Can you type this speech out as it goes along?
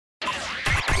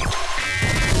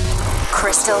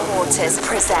Crystal Waters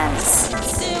presents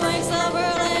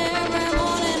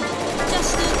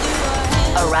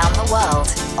Around the World,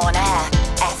 on air,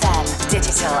 FM,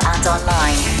 digital and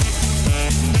online.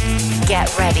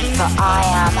 Get ready for I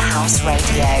Am House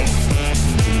Radio.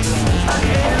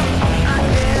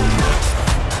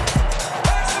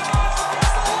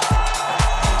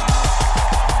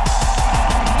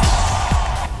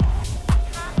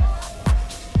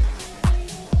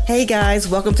 Hey guys,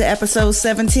 welcome to episode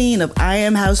 17 of I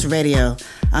Am House Radio.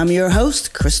 I'm your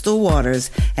host, Crystal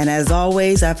Waters, and as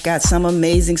always, I've got some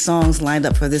amazing songs lined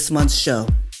up for this month's show.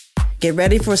 Get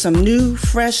ready for some new,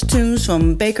 fresh tunes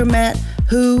from Bakermat,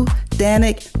 Who,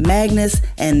 Danik, Magnus,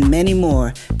 and many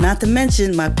more. Not to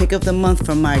mention my pick of the month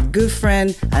from my good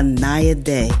friend, Anaya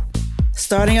Day.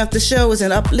 Starting off the show is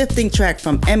an uplifting track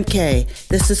from MK.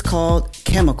 This is called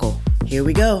Chemical. Here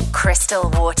we go. Crystal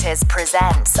Waters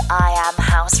presents I Am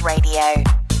House Radio.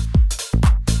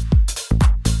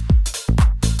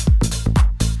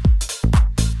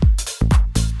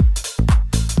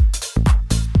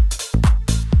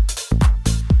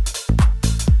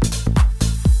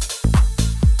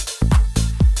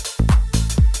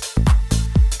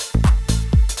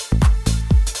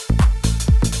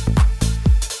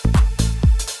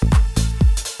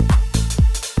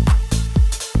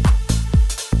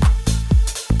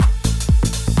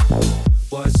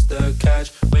 What's the catch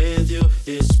with you?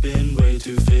 It's been way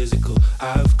too physical.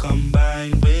 I've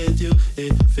combined with you.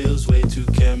 It feels way too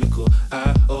chemical.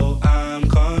 I'm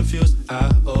confused.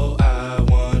 I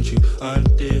want you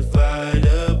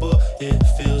undividable. It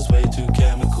feels way too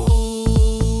chemical.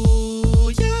 Ooh,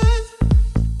 yeah.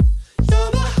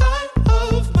 You're the height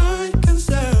of my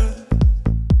concern.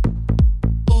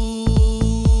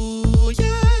 Ooh,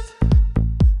 yeah.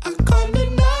 I can't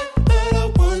deny that I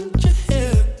want you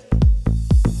here.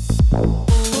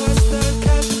 What's the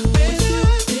catch with you?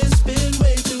 It's been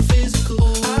way too physical.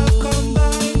 I've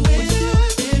combined with you.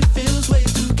 It feels way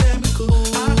too chemical.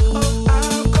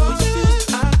 I'm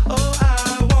confused.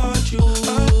 I want you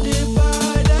undividable.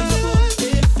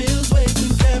 It feels way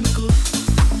too chemical.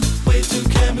 Way too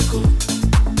chemical.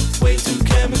 Way too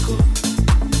chemical.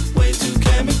 Way too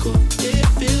chemical. It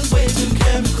feels way too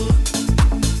chemical.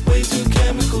 Way too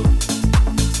chemical.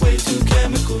 Way too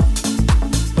chemical.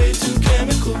 Way too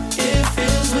chemical. It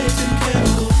feels way too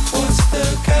chemical. What's the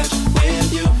catch with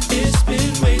you? It's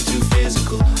been way too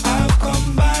physical. I've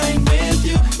combined with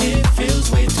you. It feels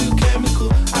way too chemical.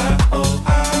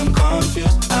 I'm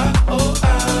confused. I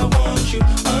want you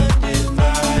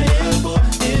undeniable.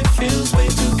 It feels way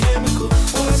too chemical.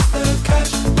 What's the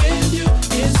catch with you?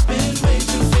 It's been way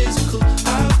too physical.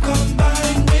 I've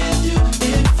combined with you.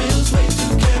 It feels way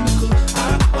too chemical.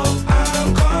 I'm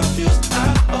confused. I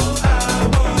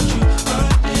want you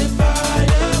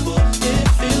undividable. It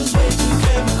feels way too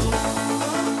chemical.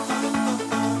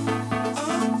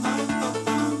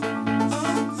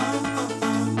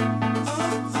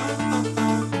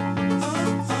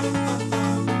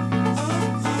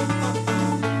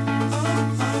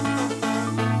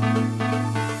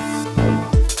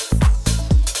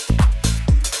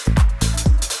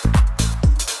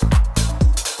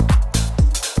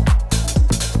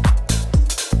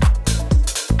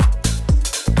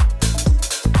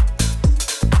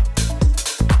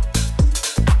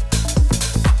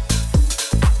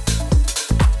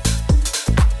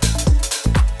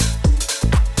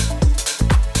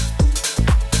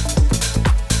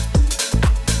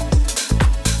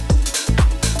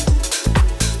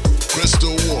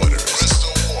 Crystal Waters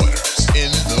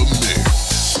in the mix.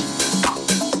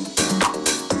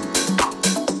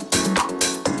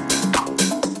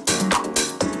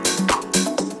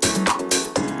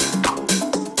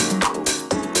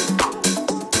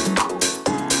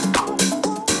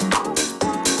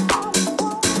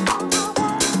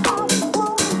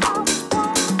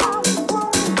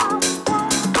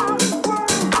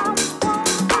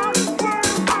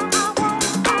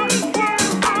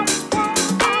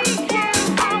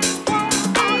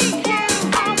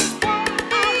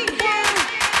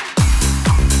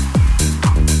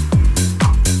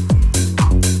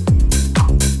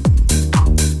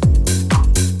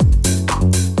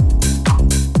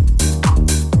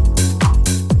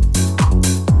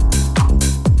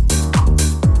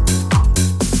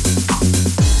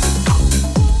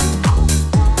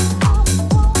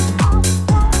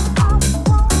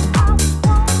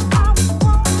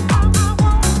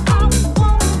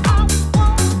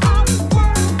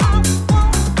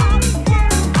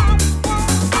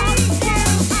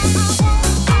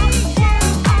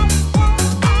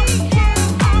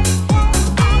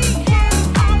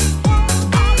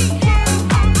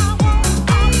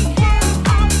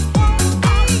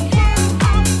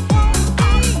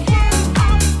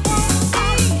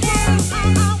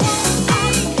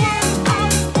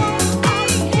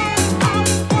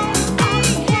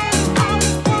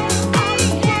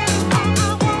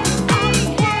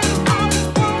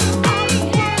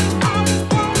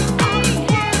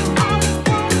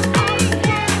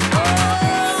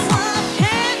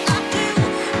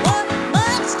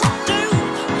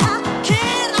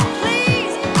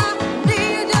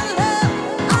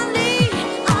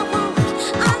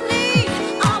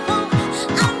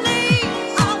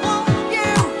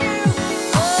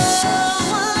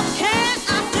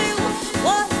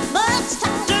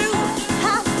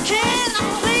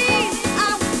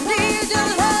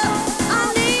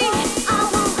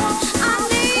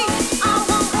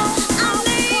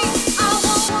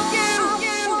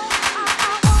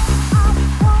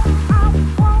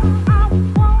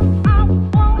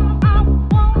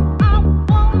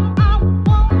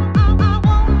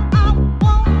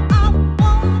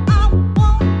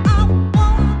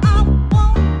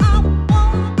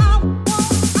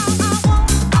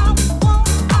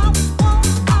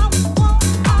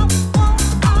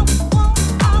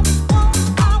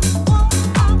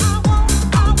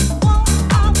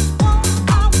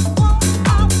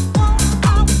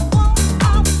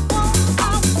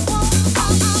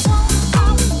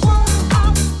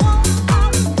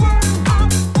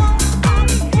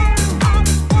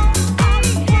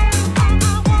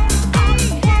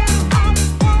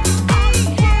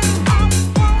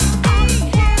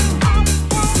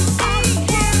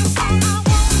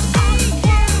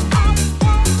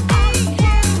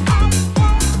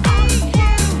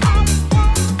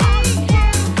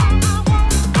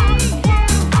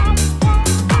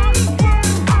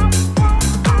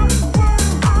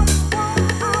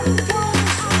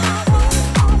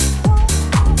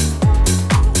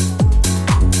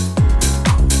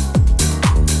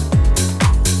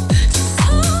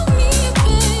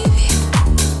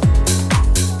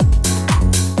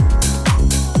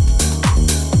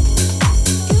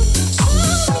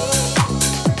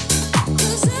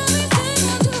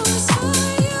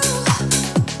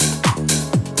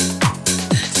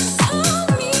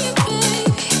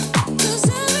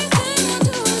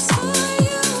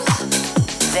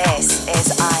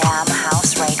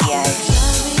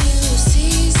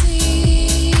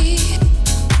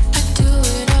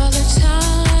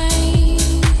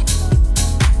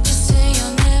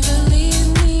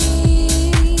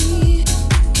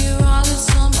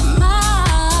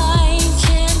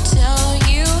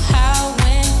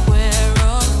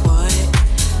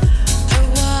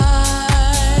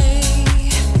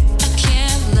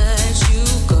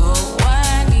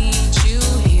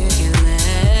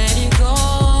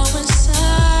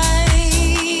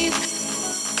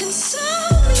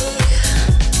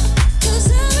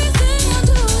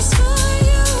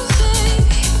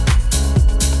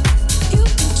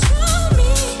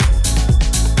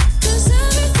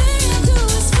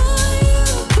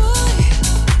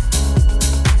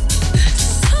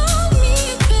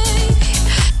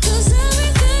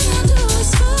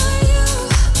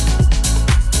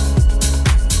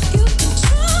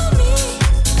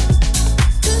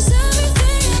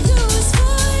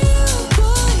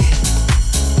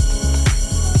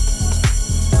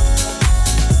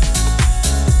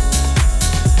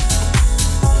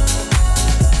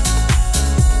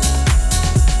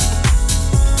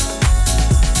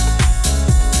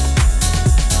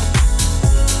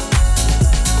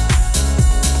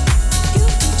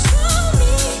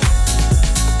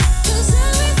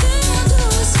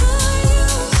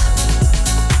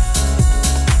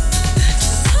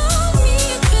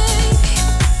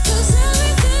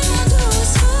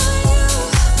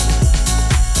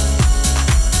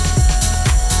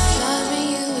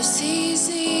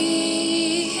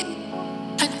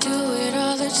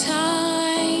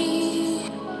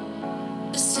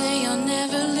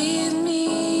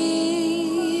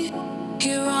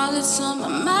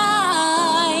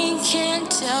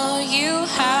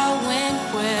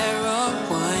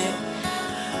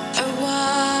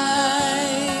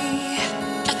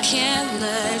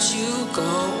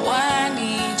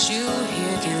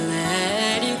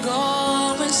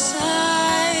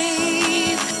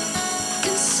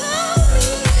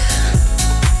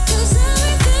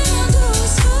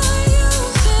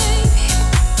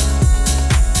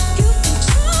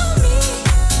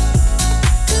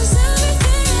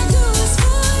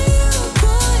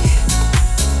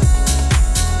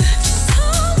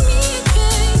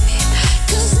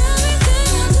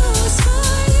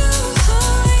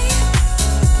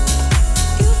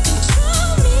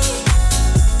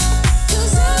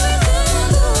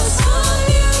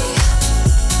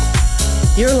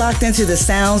 You're locked into the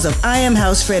sounds of I Am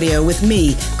House Radio with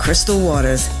me, Crystal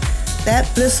Waters. That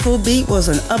blissful beat was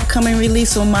an upcoming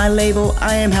release on my label,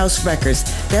 I Am House Records.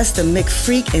 That's the Mick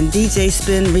Freak and DJ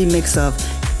Spin remix of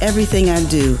Everything I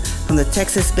Do from the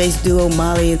Texas-based duo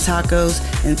Molly and Tacos,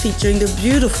 and featuring the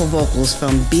beautiful vocals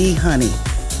from B Honey.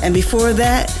 And before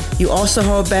that, you also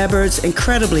heard Bad Bird's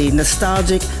incredibly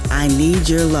nostalgic I Need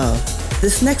Your Love.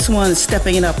 This next one is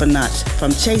stepping it up a notch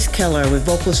from Chase Keller with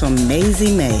vocals from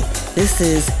Maisie May. This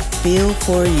is Feel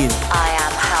For You. I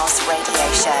Am House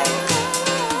Radio Show.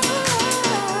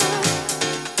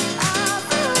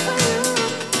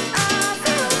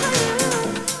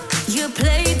 You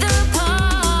play the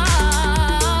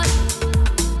part,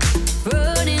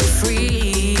 running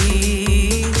free.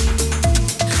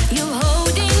 You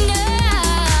holding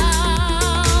out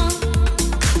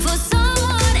for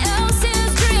someone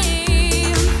else's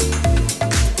dream.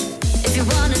 If you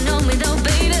wanna know me though,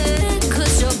 baby,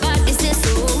 'cause your body's this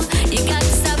soul. You got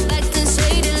to stop acting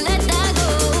shady and let that go.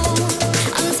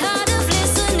 I'm tired of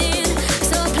listening,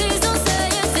 so please don't say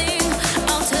a thing.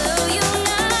 I'll tell you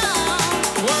now.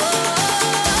 Whoa,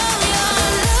 your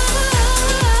love,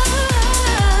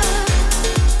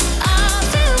 I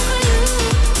feel for you.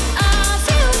 I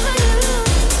feel for you.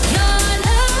 Your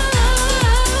love,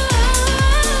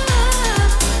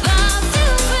 I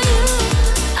feel for you.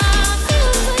 I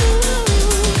feel for you.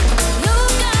 You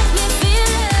got me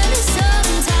feeling a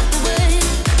certain type of way.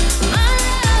 My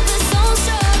love is so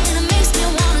strong and it makes me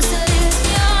wanna say,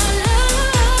 your love,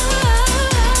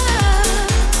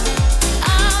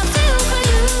 I feel for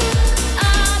you.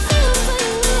 I feel for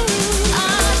you.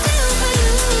 I feel for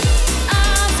you.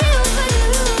 I feel for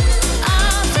you. I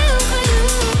feel for you.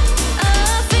 I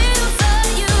feel for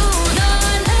you. Your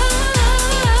love,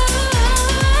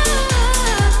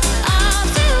 I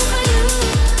feel for you.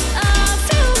 I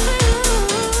feel for you.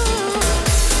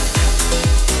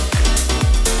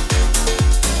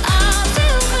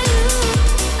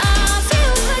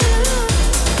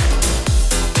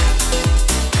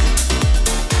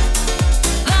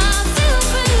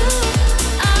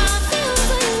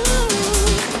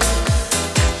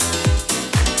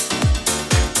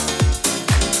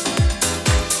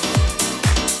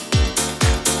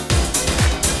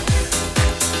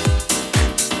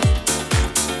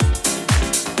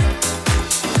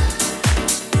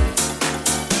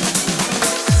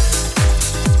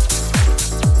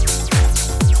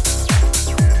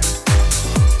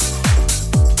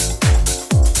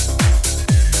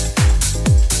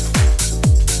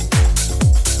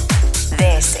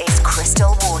 This is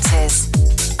Crystal Waters.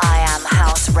 I Am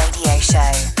House Radio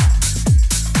Show.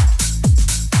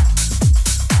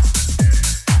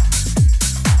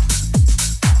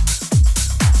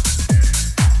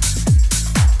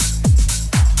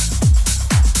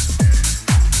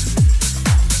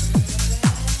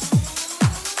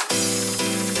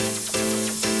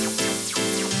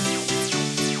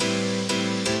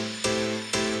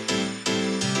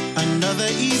 Another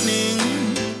evening,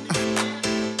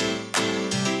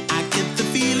 I get the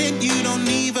feeling you don't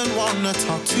even wanna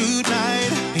talk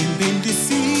tonight. Ain't been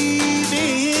deceiving.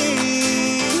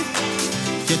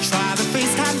 You try to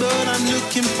FaceTime, but I'm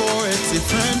looking for a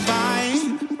different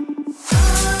vibe.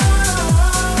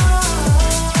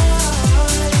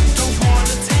 Don't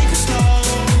wanna take it slow.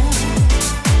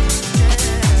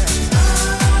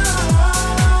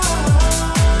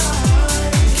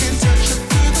 Can't touch you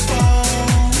through the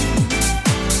phone.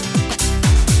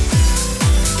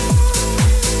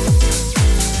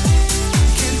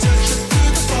 Can't touch you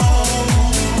through the phone.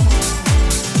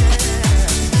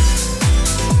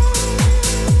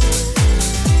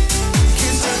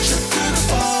 Can't touch you through the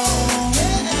phone.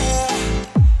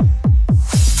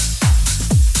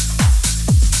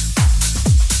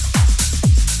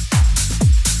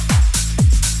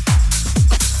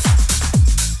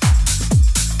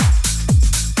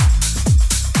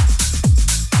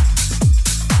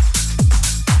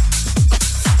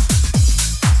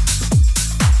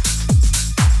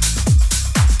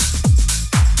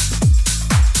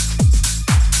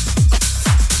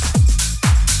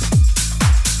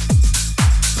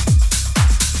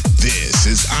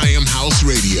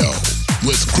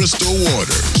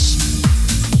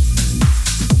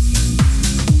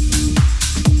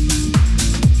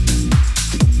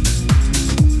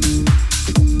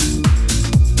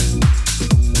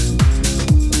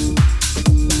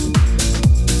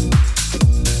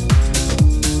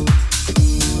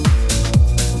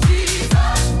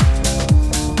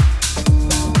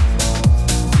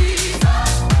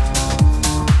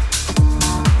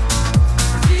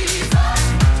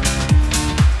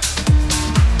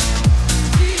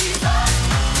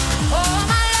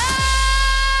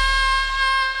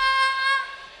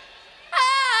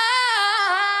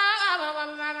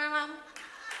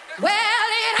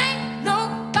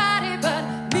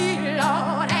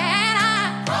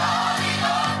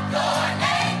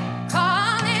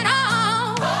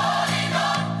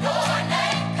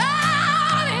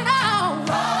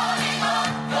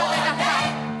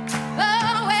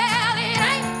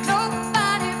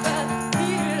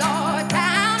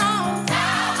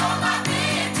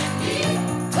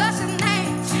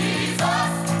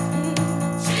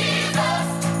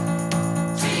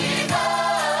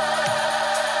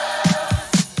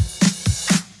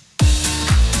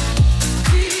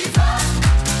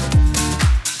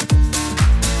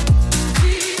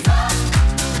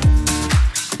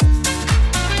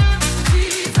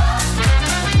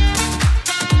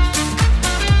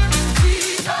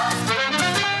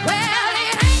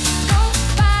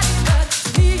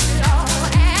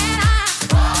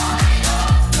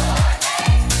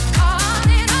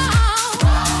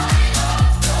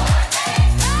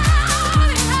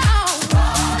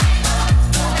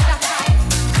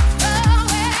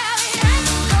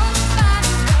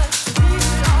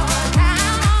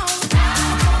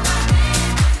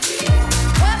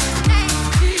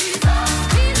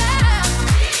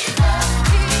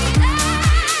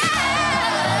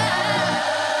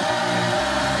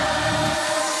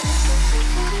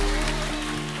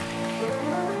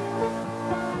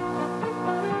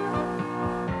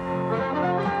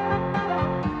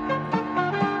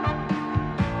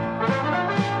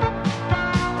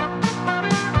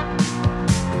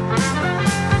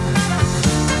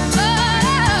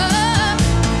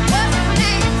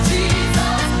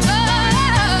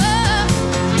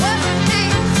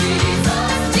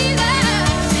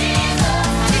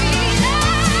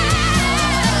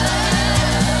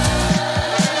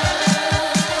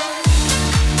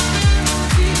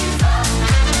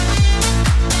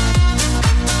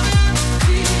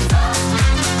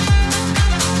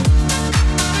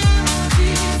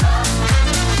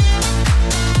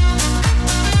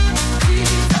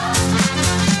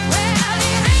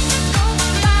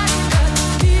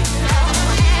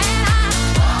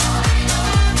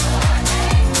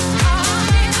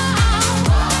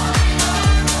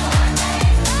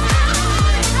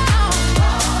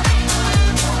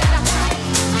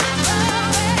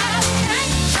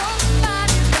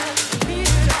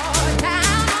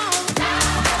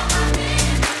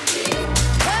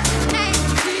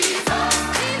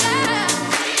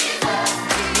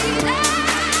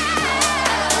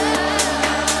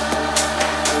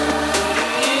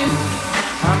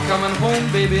 coming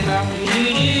home, baby, now.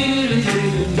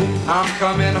 I'm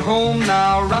coming home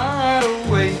now, right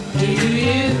away.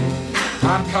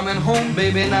 I'm coming home,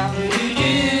 baby, now.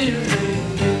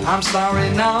 I'm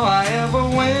sorry now I ever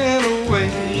went away.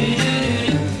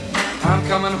 I'm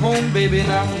coming home, baby,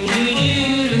 now.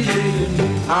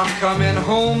 I'm coming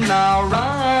home now,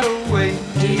 right away.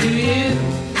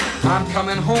 I'm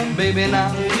coming home, baby,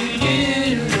 now.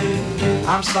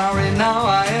 I'm sorry now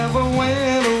I ever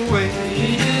went away.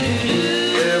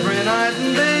 Every night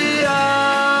and day I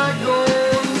go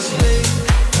and stay.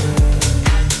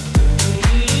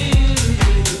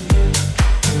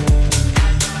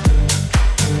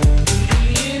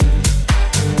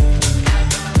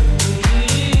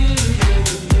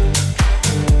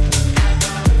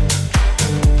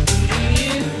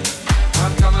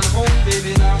 I'm coming home,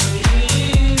 baby, now.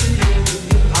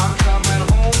 I'm coming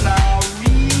home now,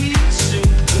 real soon.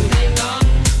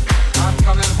 I'm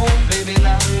coming home, baby,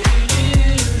 now.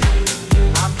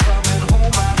 I'm coming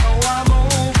home, I know I'm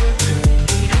overdue.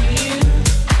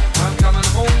 I'm coming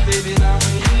home, baby, now.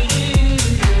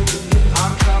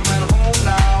 I'm coming home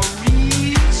now,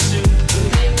 real soon.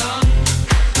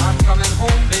 I'm coming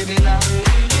home, baby, now.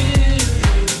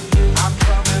 I'm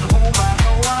coming home, I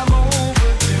know I'm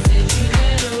overdue.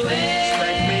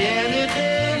 Expect me any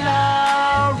day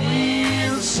now,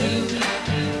 real soon.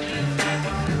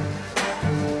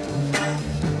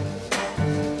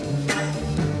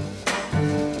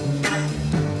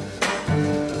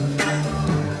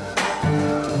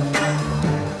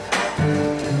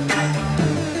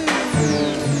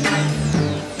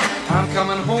 I'm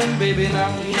coming home, baby,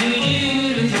 now.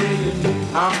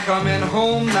 I'm coming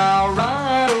home now,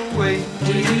 right away.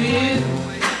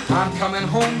 I'm coming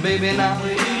home, baby, now.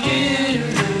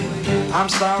 I'm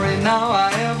sorry now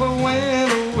I ever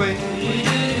went away.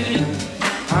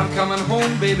 I'm coming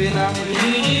home, baby, now.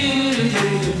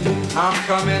 I'm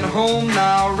coming home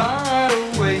now, right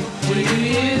away.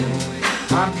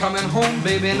 I'm coming home,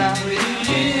 baby, now.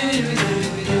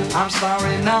 I'm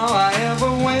sorry now I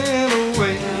ever went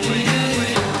away.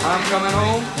 I'm coming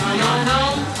home.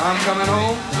 I'm coming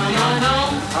home.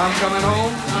 I'm coming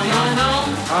home.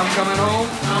 I'm coming home.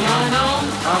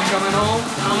 I'm coming home.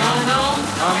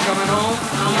 I'm coming home.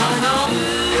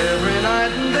 Every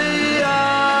night and day I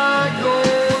go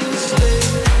and stay.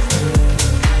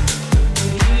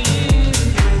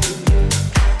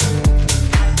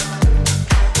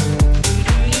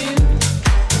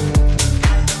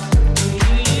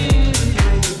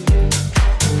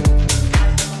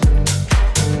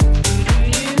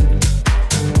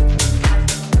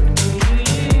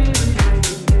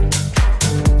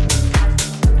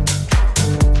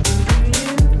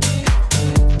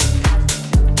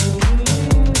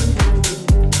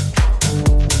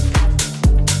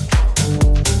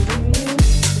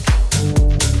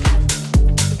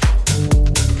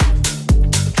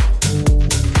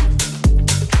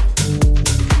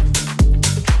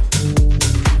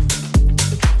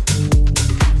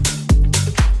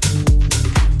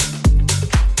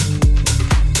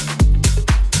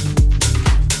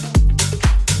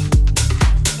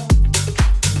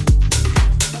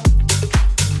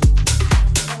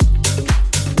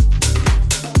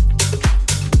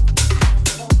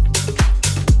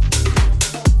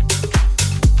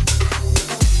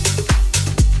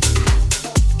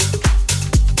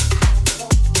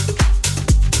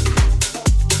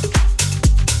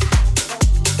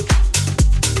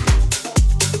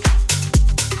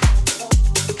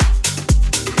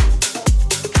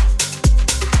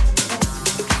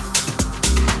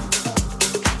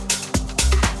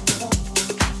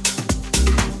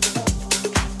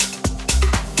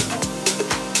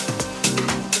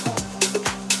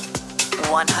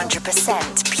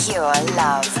 Pure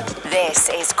love. This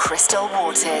is Crystal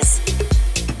Waters.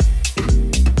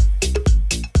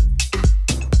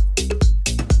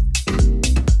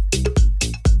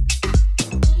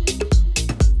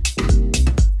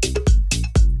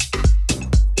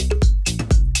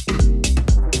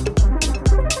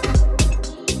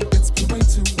 It's been way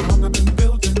too long. I've been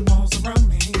building walls around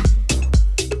me.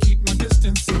 Keep my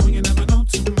distance so you never know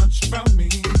too much about me.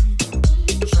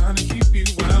 Trying to keep you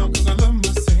out 'cause I love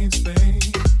my safe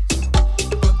space.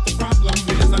 But the problem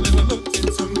is I never looked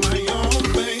into my own.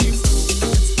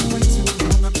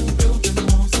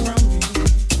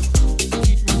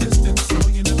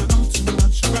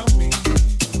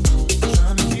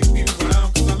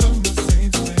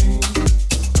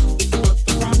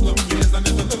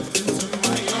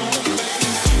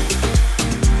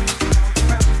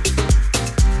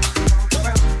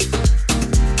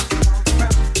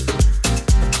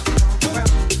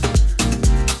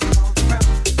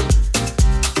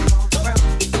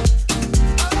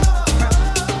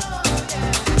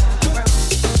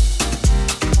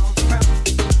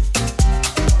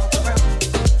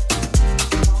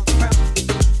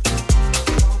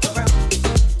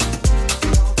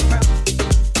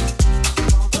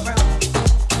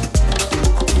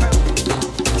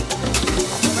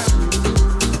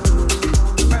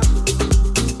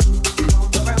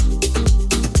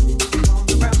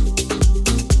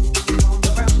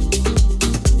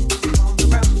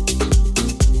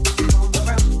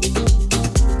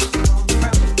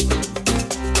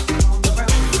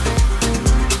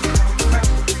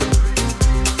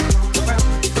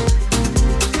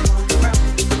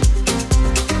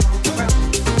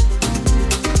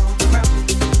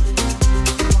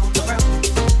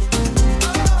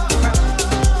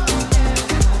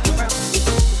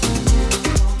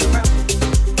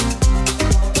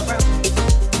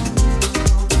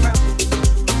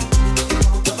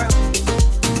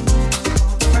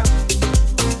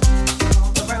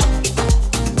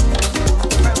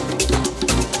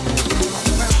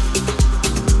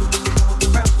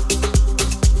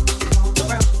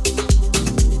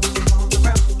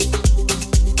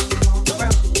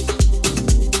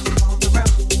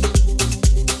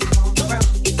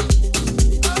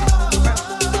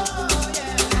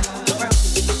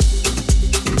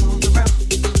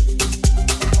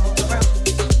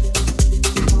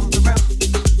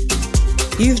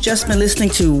 you've just been listening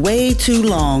to Way Too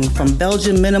Long from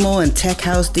Belgian minimal and tech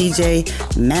house DJ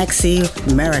Maxi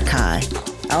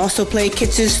Marikai. I also played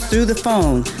Kitches Through the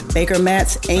Phone, Baker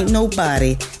Matt's Ain't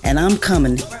Nobody, and I'm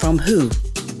Coming from Who.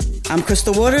 I'm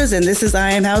Crystal Waters, and this is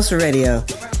I Am House Radio.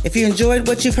 If you enjoyed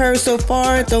what you've heard so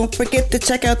far, don't forget to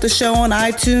check out the show on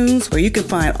iTunes, where you can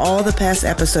find all the past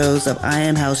episodes of I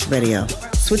Am House Radio.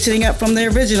 Switching up from the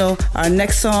original, our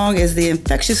next song is the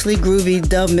infectiously groovy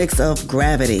dub mix of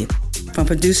Gravity from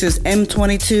producers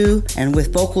M22 and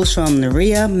with vocals from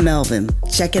Naria Melvin.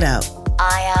 Check it out.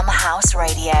 I Am House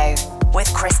Radio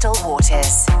with Crystal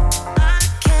Waters.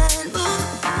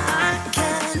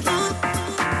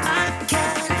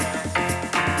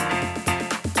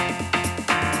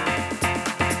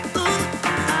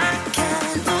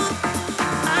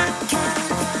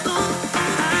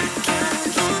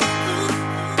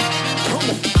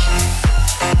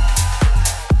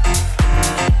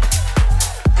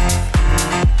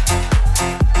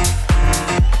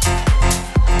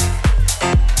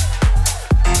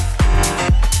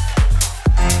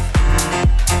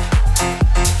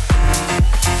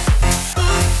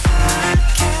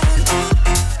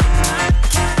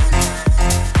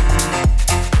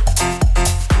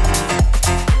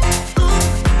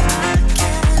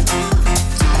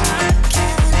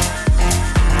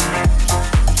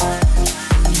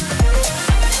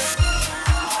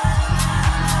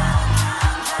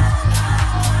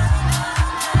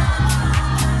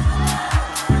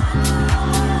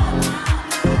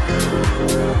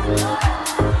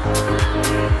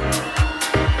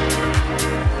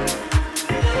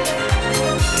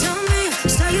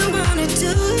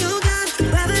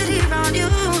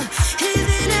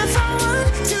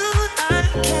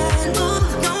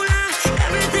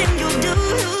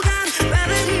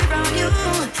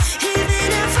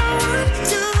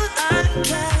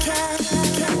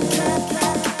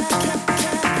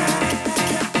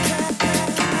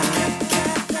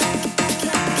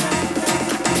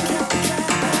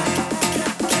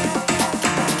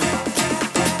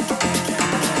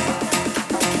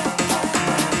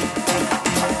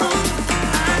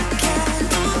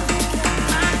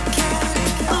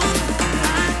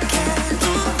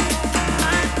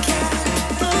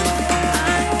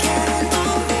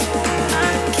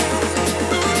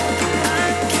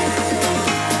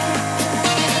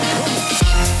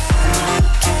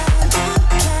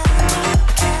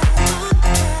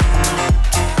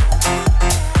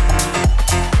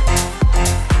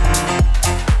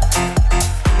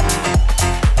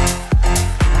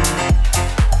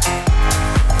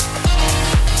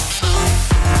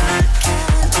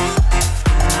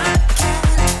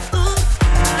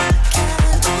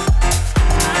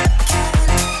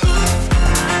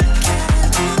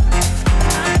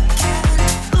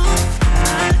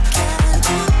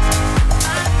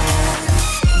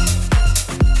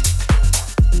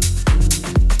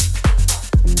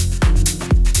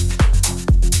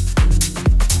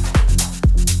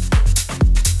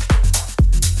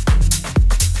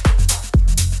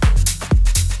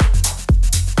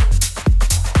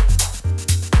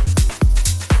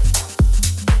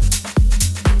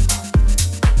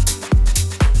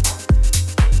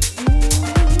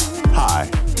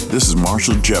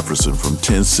 Marshall Jefferson from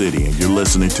 10 City, and you're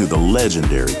listening to the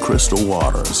legendary Crystal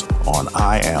Waters on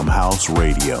I Am House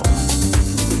Radio.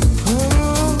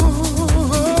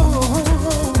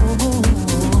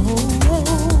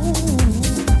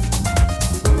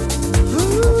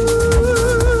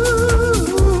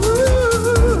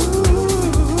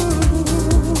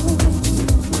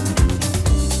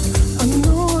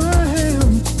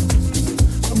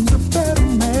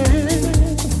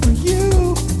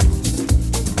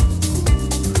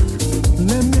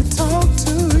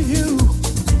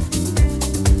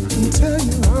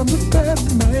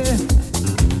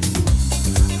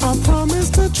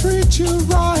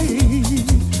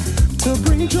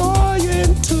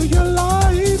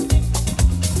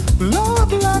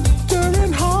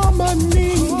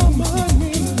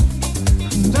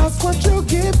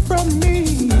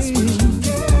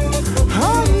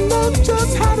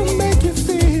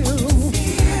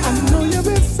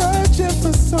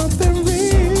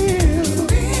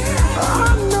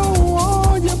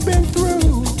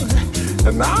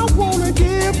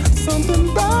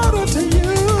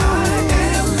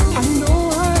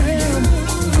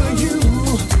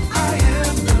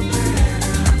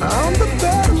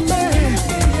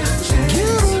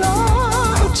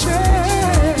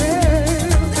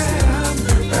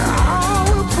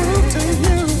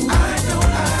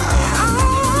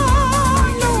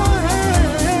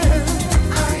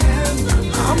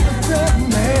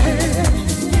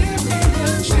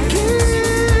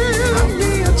 Give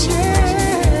me a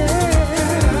chance.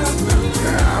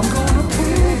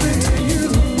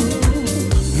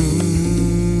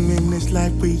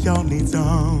 don't need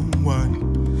someone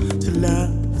to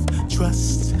love,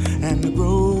 trust, and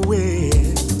grow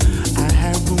with. I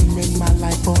have room in my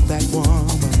life for that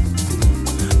woman.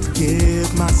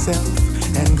 Forgive myself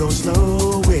and go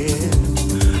slow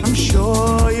with. I'm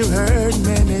sure you've heard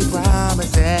many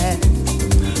promises,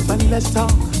 but let's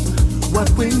talk what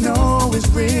we know is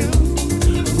real.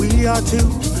 We are two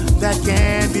that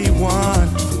can be one.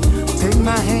 Take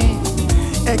my hand,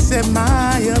 accept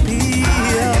my appeal.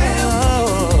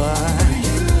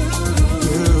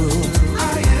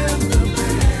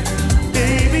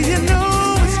 Baby, you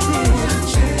know it's true.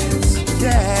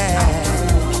 Yeah.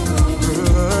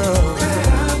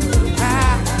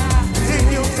 Take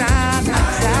your time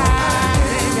inside.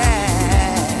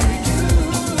 Yeah.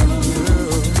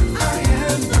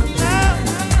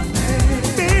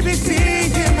 Baby, see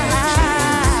in my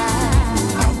eyes.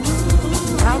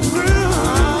 How true,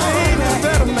 baby,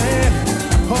 better man.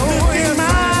 Look in my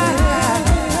eyes.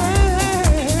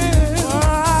 Oh,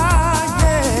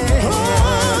 yeah.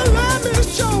 Oh, let me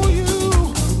show you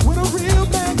what a real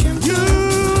man can do. You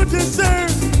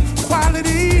deserve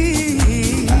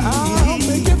quality. I'll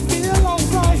make you feel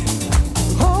alright.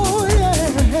 Oh, yeah.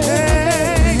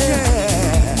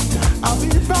 Yeah. I'll be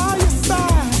by your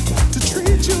side to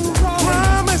treat you right.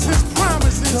 Promises,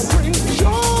 promises. To bring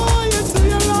joy into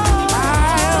your life.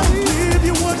 I'll give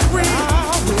you what's real.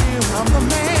 I will. I'm the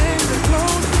man that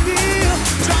knows the deal.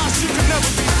 Josh, you can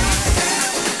never be.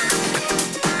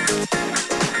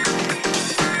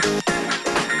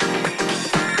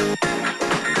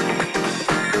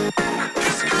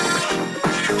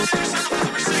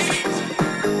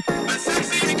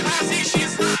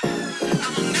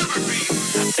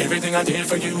 Everything I did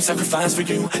for you, sacrificed for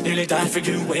you, nearly died for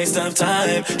you, waste of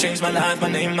time. Changed my life, my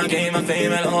name, my game, my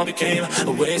fame, it all became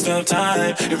a waste of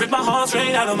time. You ripped my heart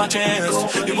straight out of my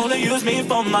chest. You only used me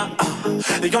for my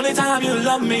the only time you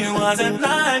loved me was at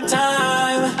night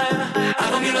time. I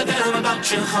don't give a damn about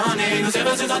you, honey, cause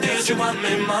ever since I did you want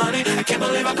me money. I can't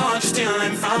believe I caught you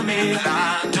stealing from me.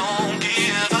 I don't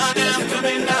give a damn. You could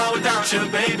be now without you,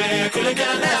 baby. Couldn't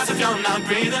care less if you're not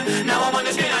breathing. Now I'm on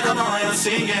the screen and I'm all you're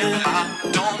seeing.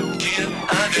 I don't give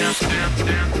a damn.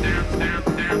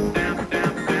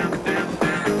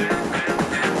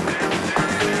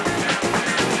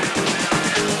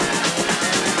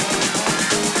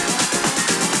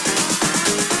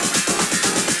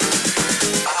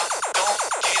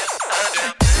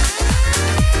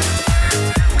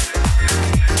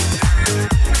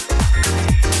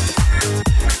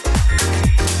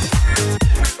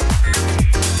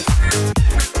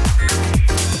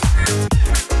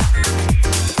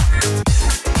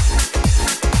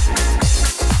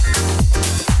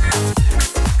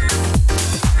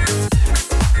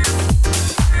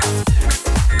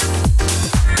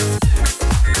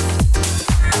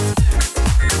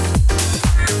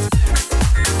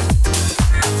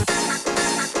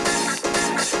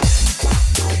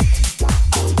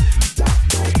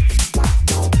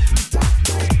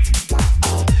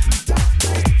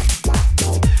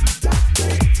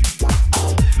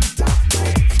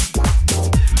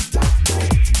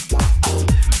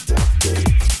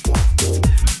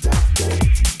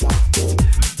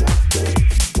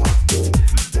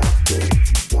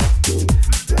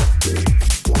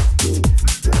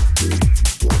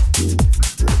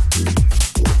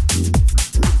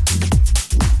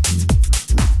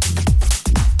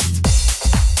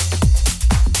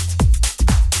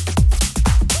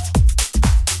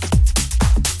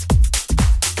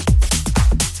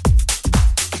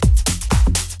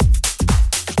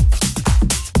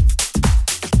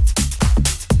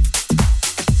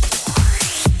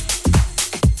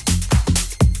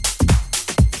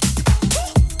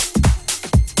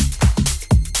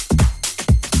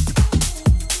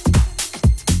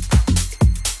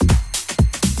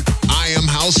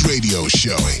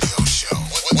 Show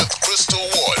with Crystal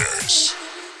Waters.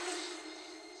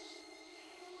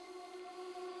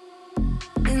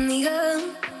 Lift me up,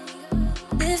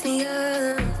 lift me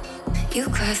up. You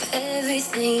cry for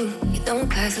everything, you don't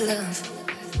cry for love.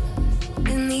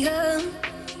 Lift me up,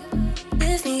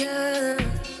 lift me up.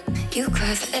 You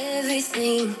cry for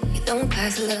everything, you don't cry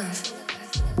for love.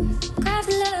 Cry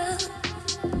for love.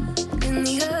 Lift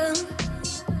me up,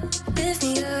 lift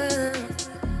me up.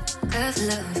 Cry for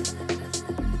love.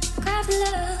 Cry for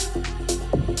love.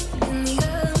 Lift me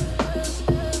up.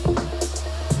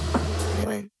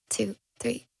 1, 2,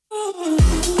 3.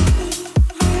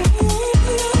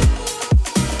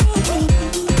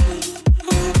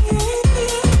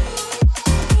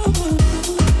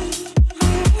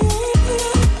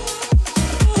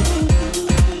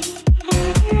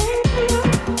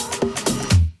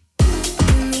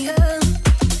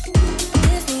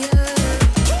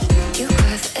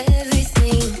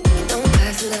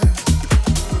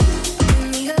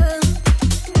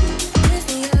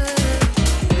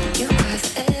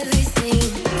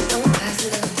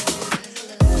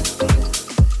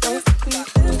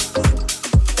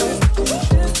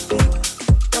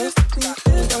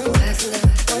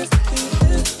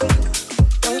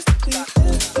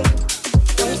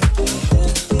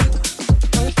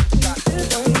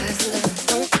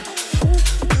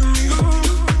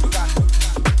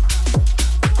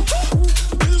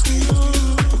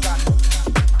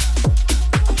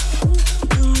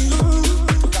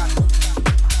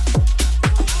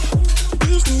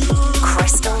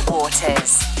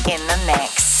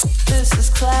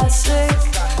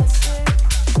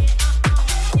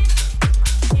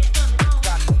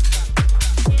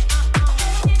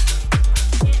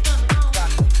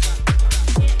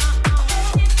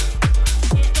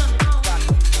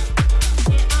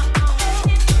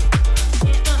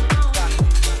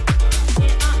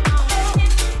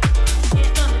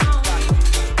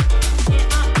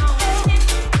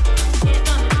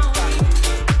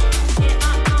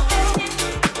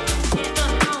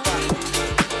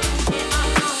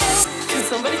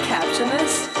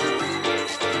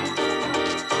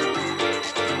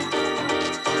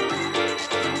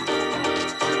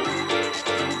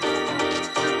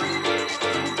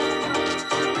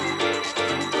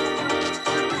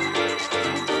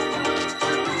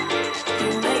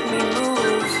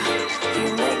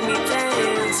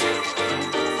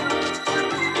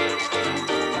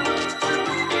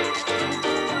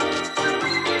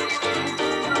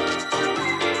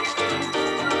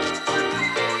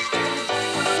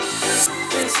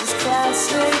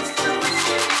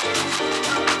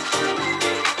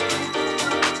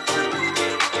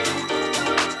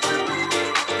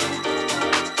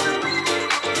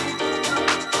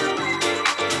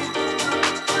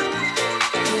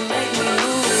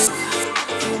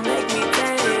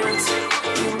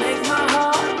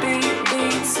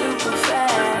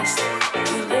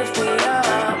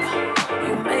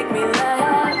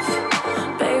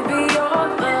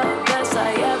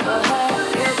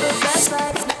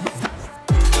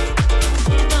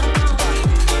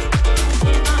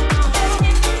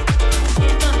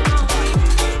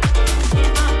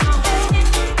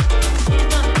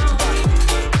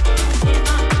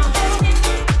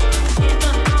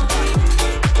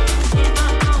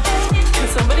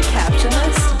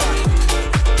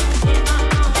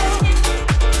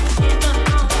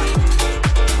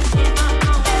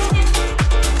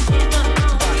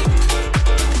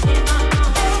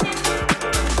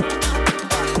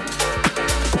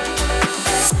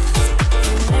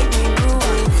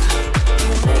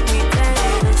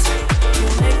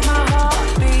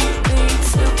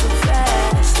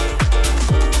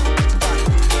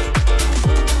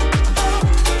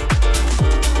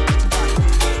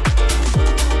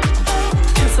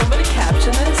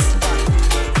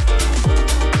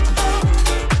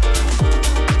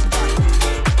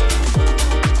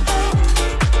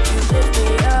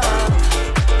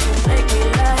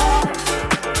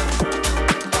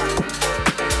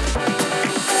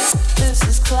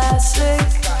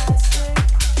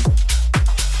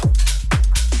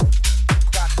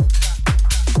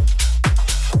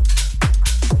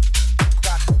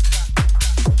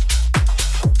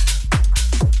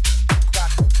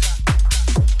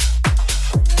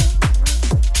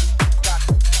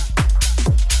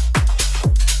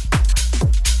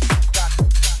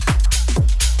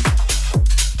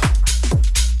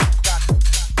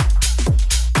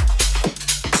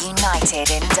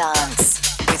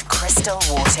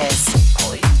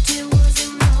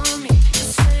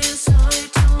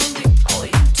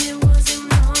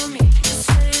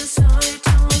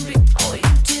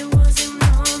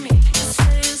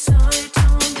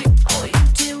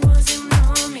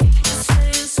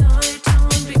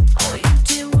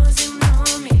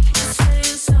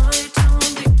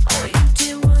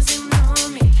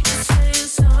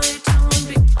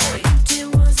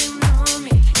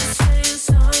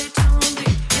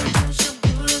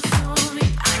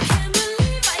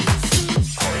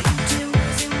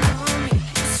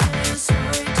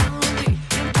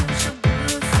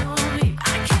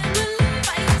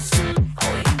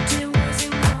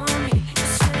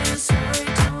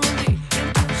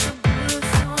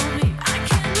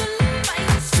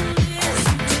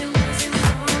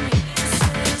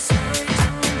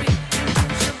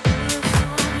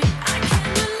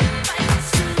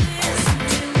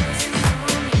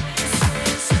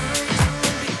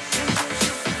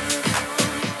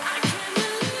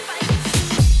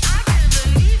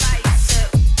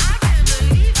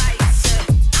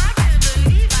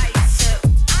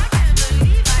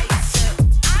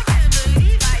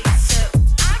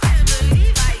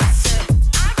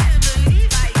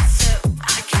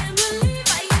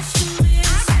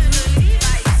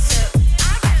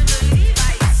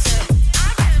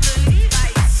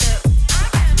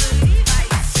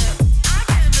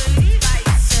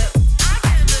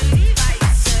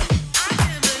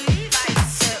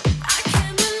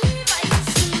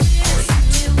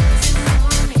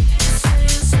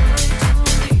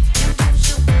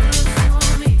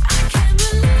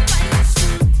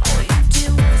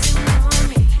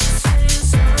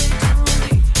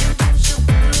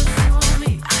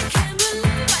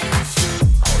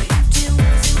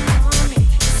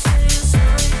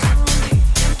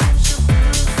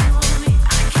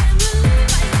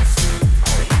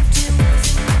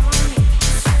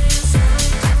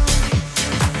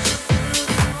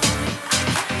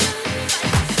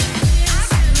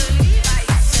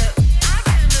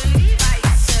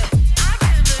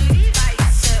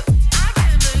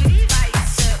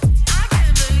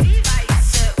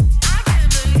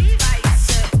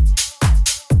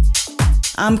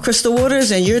 I'm Crystal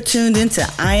Waters, and you're tuned into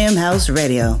I Am House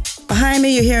Radio. Behind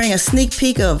me, you're hearing a sneak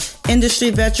peek of industry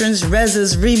veterans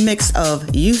Reza's remix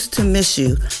of Used to Miss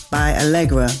You by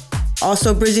Allegra.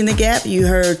 Also bridging the gap, you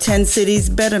heard 10 City's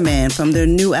Better Man from their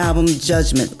new album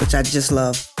Judgment, which I just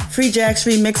love. Free Jack's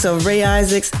remix of Ray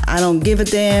Isaacs' I Don't Give a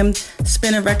Damn,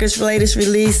 Spinning Records' latest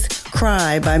release,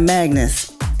 Cry by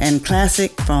Magnus, and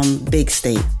Classic from Big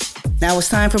State. Now it's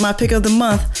time for my pick of the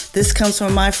month. This comes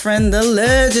from my friend, the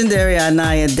legendary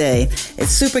Anaya Day. It's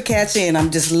super catchy and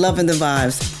I'm just loving the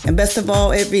vibes. And best of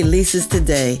all, it releases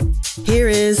today. Here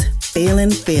is Feelin'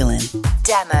 Feelin'.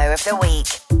 Demo of the week.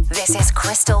 This is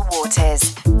Crystal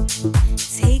Waters.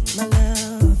 Take my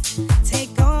love,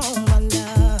 take all my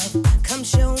love. Come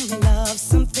show me love,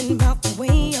 something about the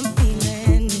way I'm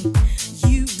feeling.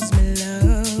 Use me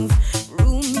love,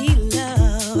 rule me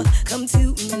love. Come to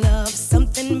me love,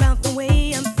 something about the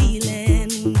way I'm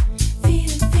feeling.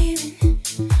 Feeling, feeling,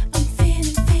 I'm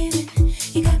feeling, feeling.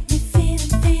 You got me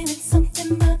feeling, feeling,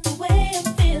 something about the way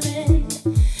I'm feeling.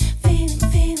 Feeling,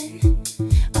 feeling,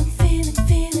 I'm feeling,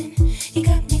 feeling. You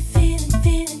got me feeling,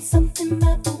 feeling, something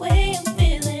about the way I'm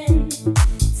feeling.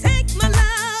 Take my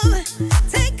love,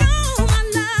 take all my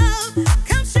love.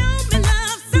 Come show me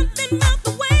love, something about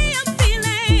the way I'm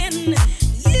feeling.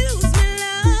 Use me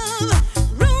love,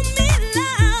 rule me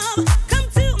love. Come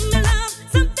to me love,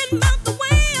 something about the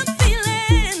way I'm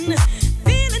feeling.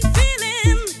 Feeling,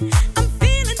 feeling, I'm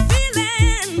feeling,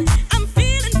 feeling. I'm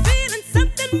feeling, feeling,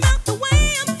 something about the way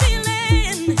I'm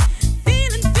feeling.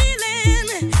 Feeling,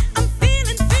 feeling, I'm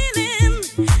feeling, feeling.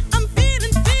 I'm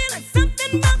feeling, feeling,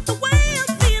 something about the way I'm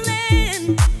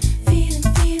feeling. Feeling,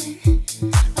 feeling,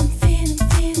 I'm feeling,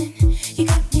 feeling. You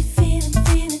got me feeling,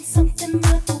 feeling, something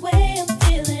about the way I'm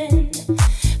feeling.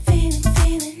 Feeling,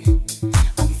 feeling,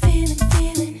 I'm feeling,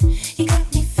 feeling. You got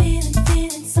me feeling,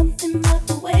 feeling, something about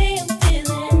the way I'm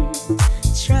feeling.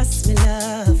 Trust me,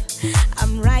 love,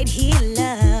 I'm right here,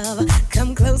 love.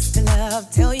 Come close to love,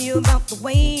 tell you about the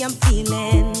way I'm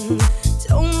feeling.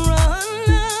 Don't run,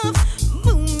 love,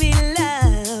 move me,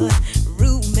 love,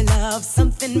 rule me, love,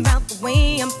 something about the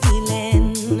way I'm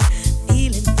feeling.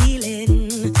 Feeling,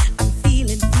 feeling, I'm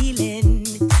feeling, feeling,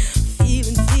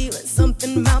 feeling, feeling,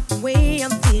 something about the way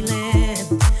I'm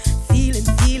feeling. Feeling,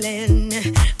 feeling,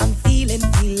 I'm feeling,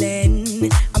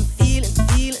 feeling, I'm feeling,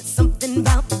 feeling, something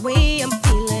about the way I'm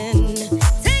feeling.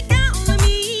 Take all of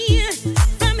me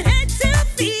from head to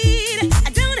feet. I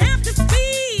don't have to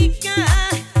speak.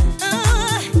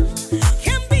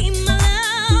 Can be my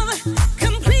love,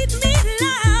 complete me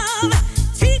love,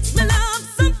 teach me love,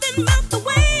 something about the way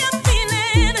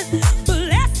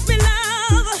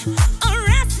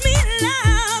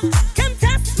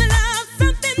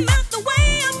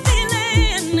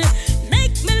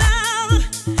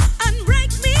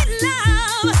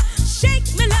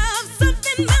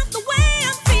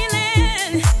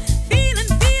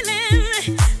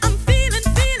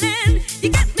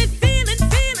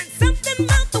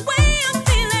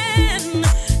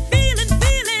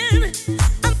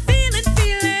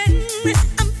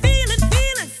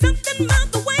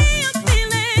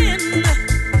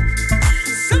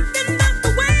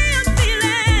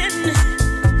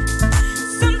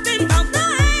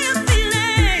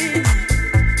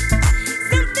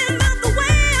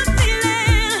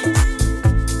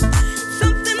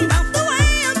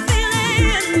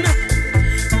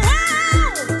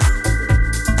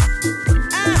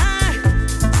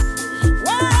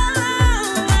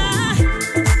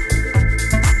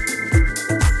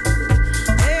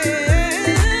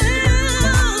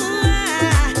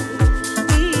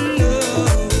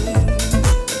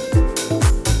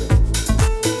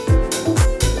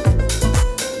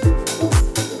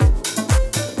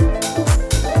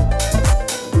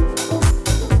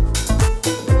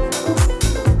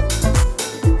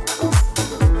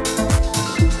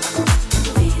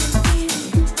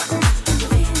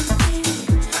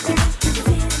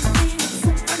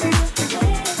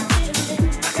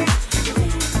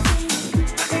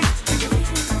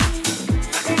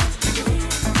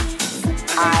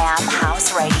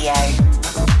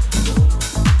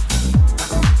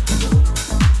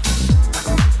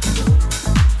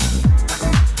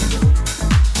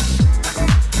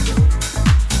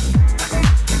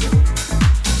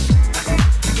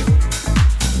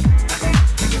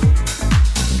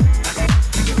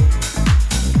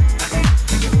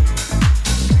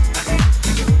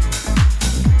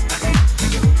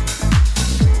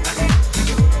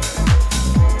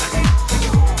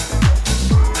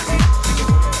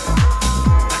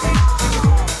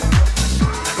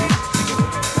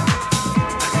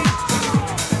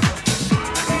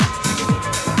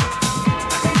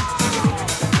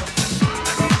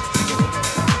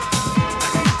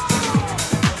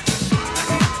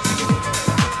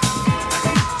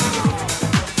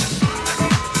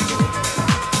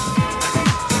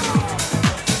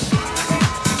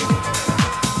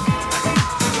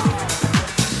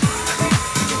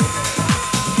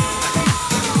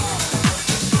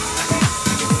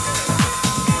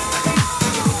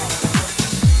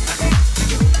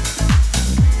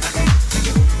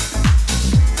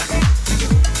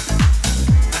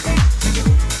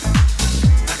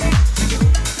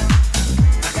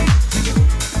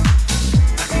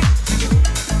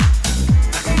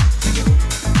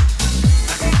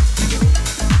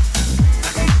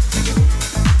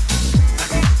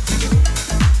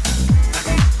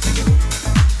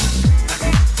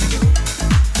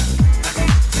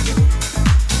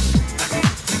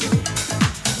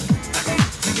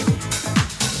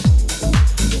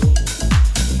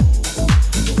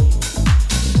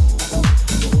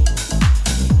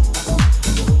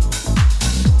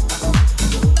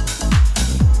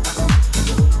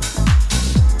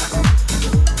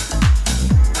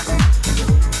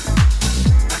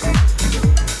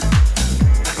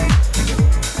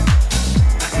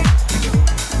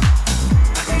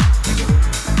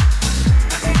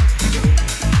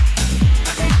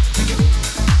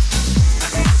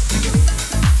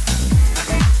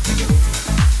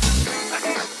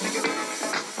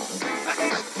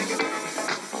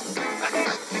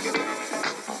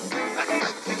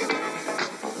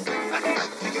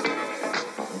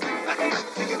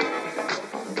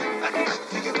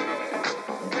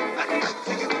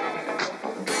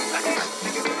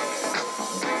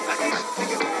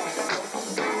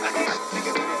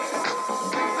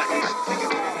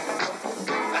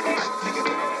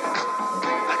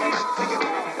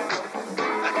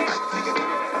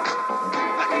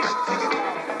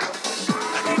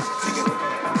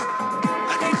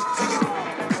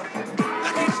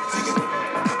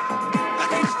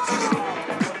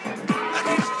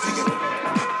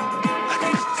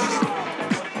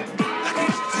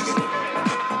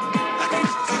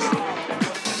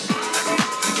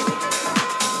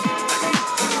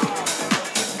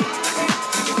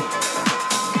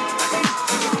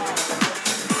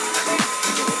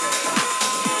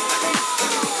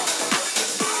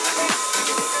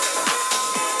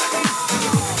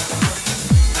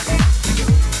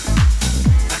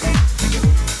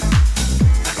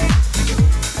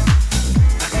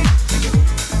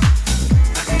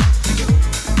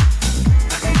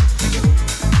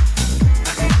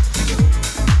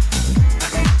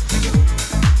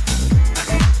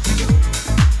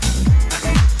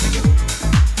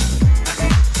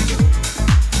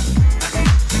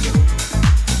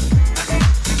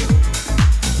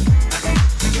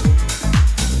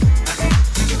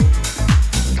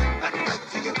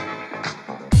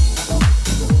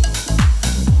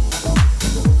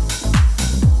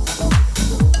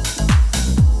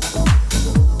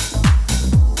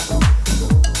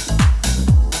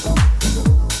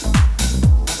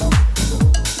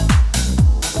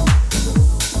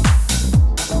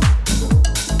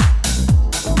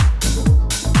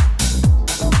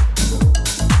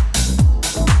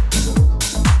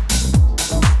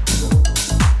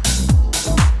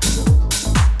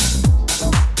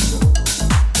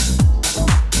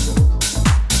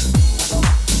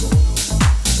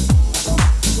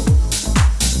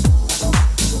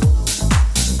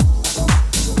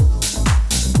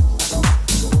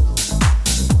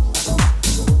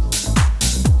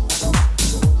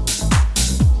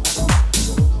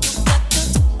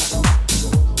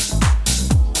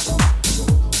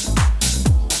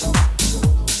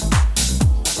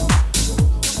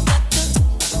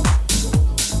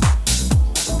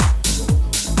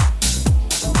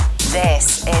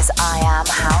is I Am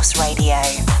House Radio.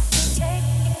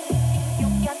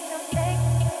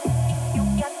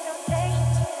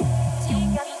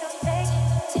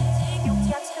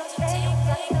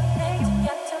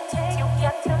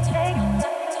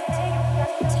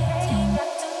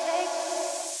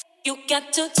 You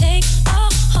got to take a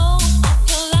hold of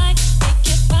your life, make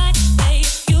it right, babe.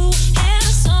 You have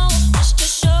so much to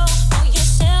show for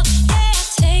yourself. Yeah,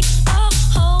 take a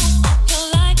hold of your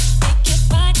life, make it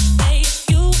right, babe.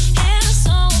 You have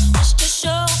so much to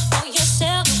show for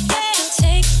yourself. Yeah,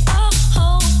 take a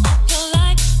hold of your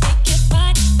life, make it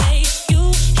right, babe. You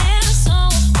have so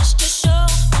much to show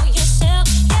for yourself.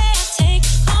 Yeah, take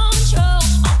control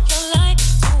of your life,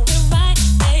 do it right,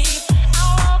 babe. I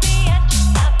will be at your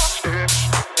side.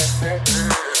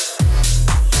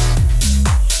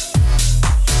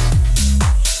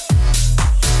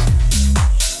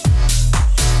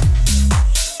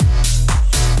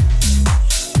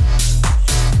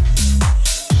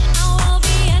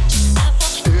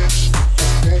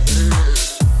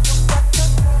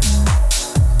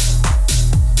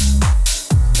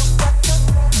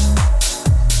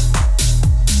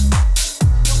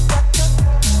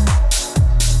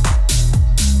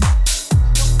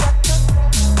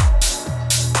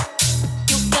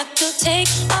 Take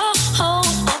a hold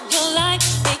of your life,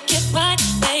 make it right,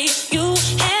 babe. You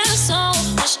have so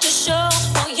much to show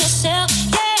for yourself.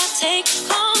 Yeah, take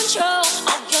control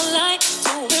of your life,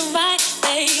 do it right,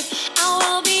 babe. I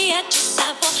will be at your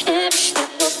side for every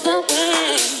step of the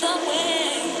way. The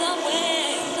way, the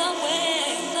way, the way, the way,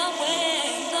 the way,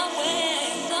 the way,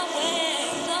 the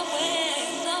way,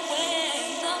 the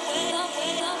way, the way, the way, the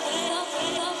way,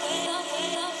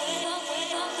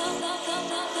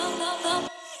 the way, the way, the way,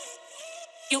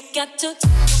 you got to.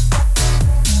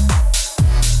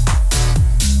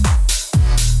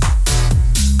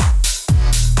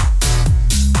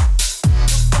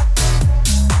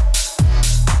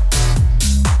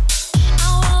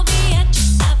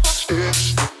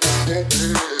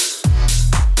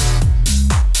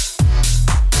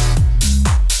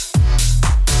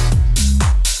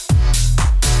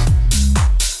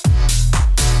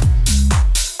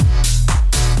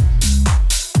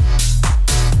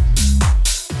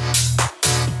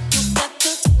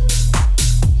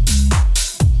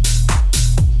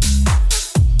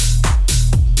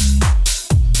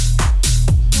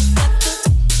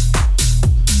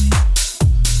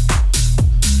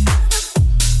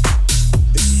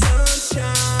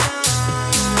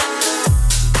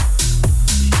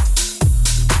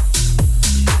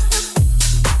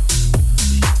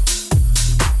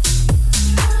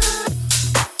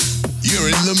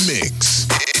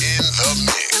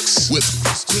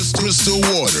 Crystal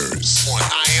Waters on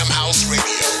I Am House Radio.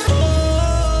 Oh,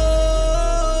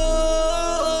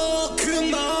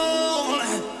 come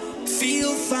on,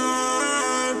 feel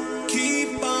fine.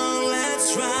 Keep on,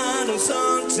 let's ride on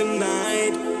song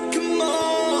tonight. Come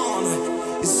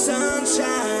on, it's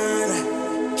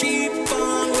sunshine. Keep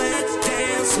on, let's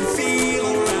dance and feel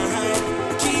alright.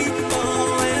 Keep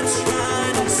on, let's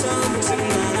ride on song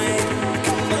tonight.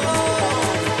 Come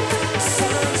on,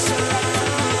 sunshine.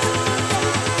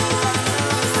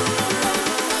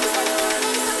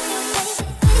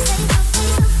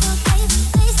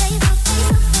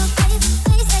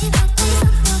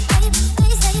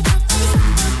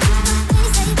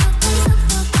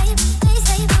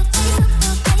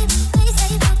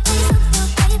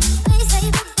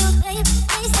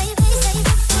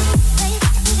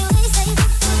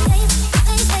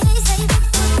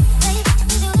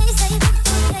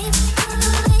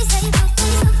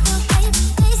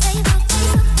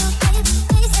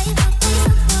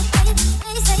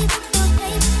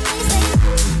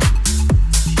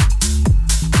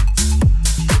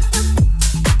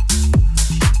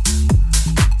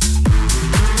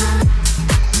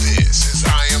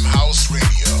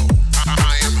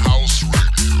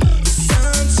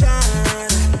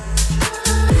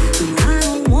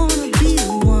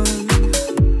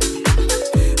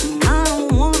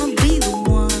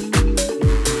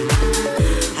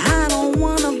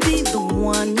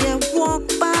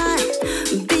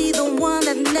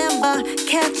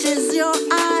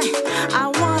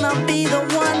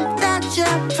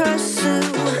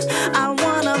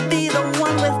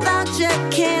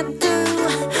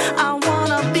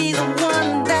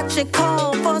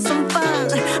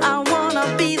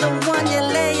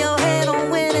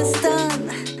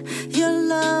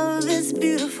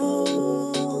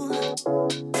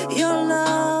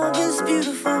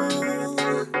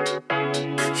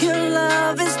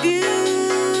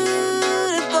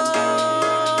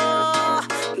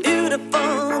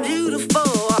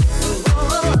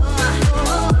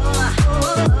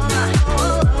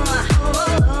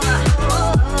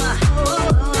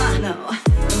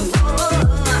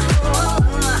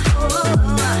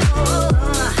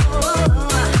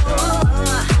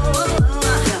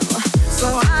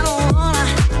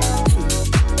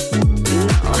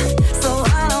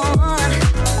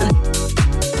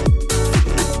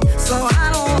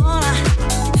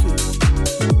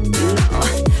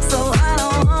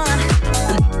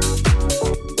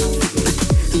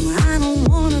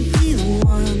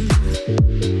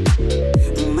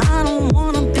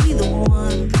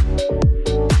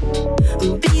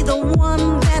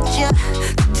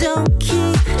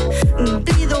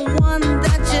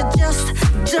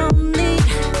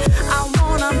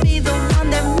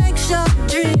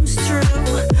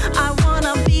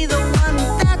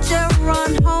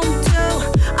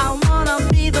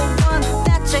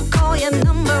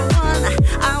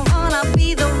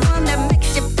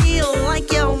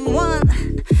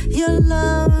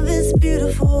 love is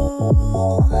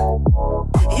beautiful.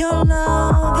 Your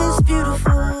love is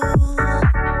beautiful.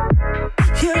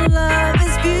 Your love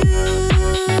is beautiful.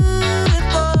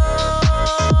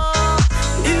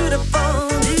 Beautiful,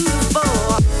 beautiful.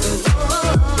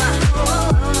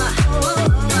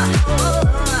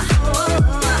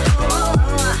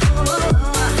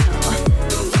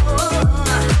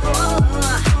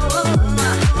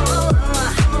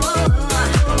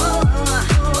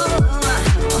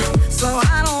 So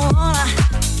I don't wanna,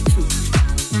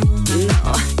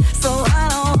 no. So I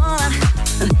don't wanna,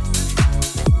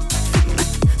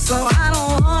 so I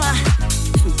don't wanna,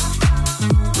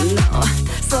 no.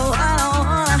 So I don't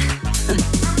wanna.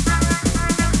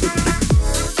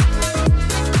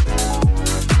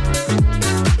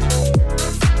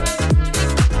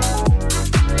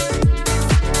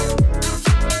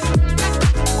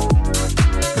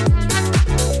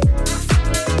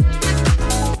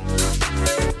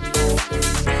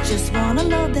 Just wanna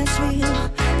love that's real.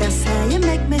 That's how you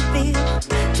make me feel.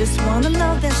 Just wanna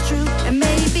love that's true. And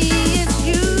maybe it's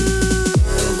you.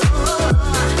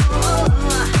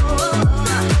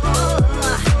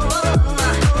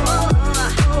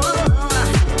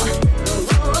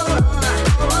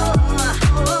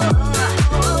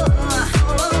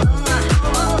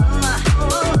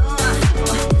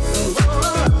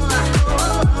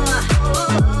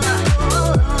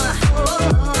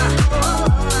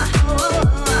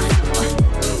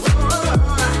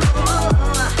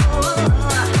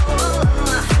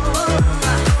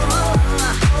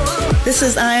 This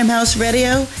is I Am House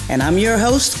Radio, and I'm your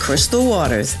host, Crystal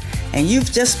Waters. And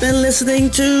you've just been listening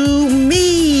to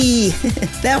me.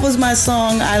 That was my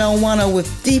song, I Don't Wanna, with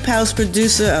Deep House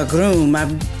producer Agrum. I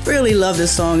really love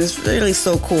this song. It's really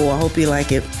so cool. I hope you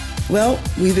like it. Well,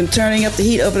 we've been turning up the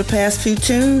heat over the past few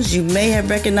tunes. You may have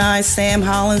recognized Sam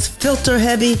Holland's Filter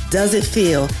Heavy, Does It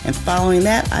Feel? And following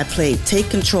that, I played Take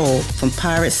Control from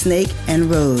Pirate Snake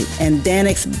and Road, and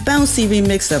Danik's bouncy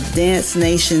remix of Dance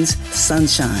Nation's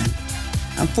Sunshine.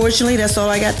 Unfortunately, that's all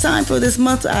I got time for this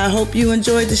month. I hope you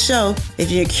enjoyed the show.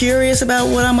 If you're curious about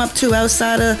what I'm up to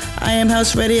outside of I Am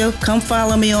House Radio, come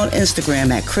follow me on Instagram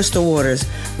at Crystal Waters,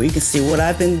 where you can see what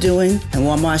I've been doing and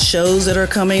what my shows that are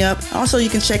coming up. Also, you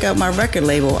can check out my record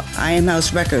label, I Am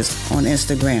House Records, on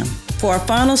Instagram. For our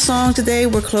final song today,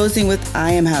 we're closing with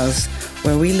I Am House,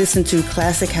 where we listen to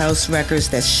classic house records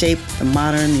that shaped the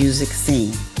modern music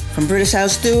scene. From British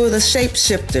house duo The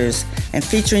Shapeshifters, and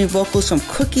featuring vocals from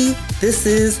Cookie, this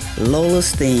is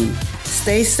Lola's Theme.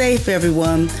 Stay safe,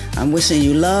 everyone. I'm wishing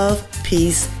you love,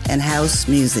 peace, and house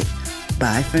music.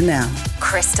 Bye for now.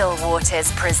 Crystal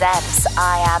Waters presents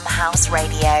I Am House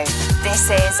Radio. This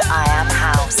is I Am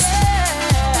House.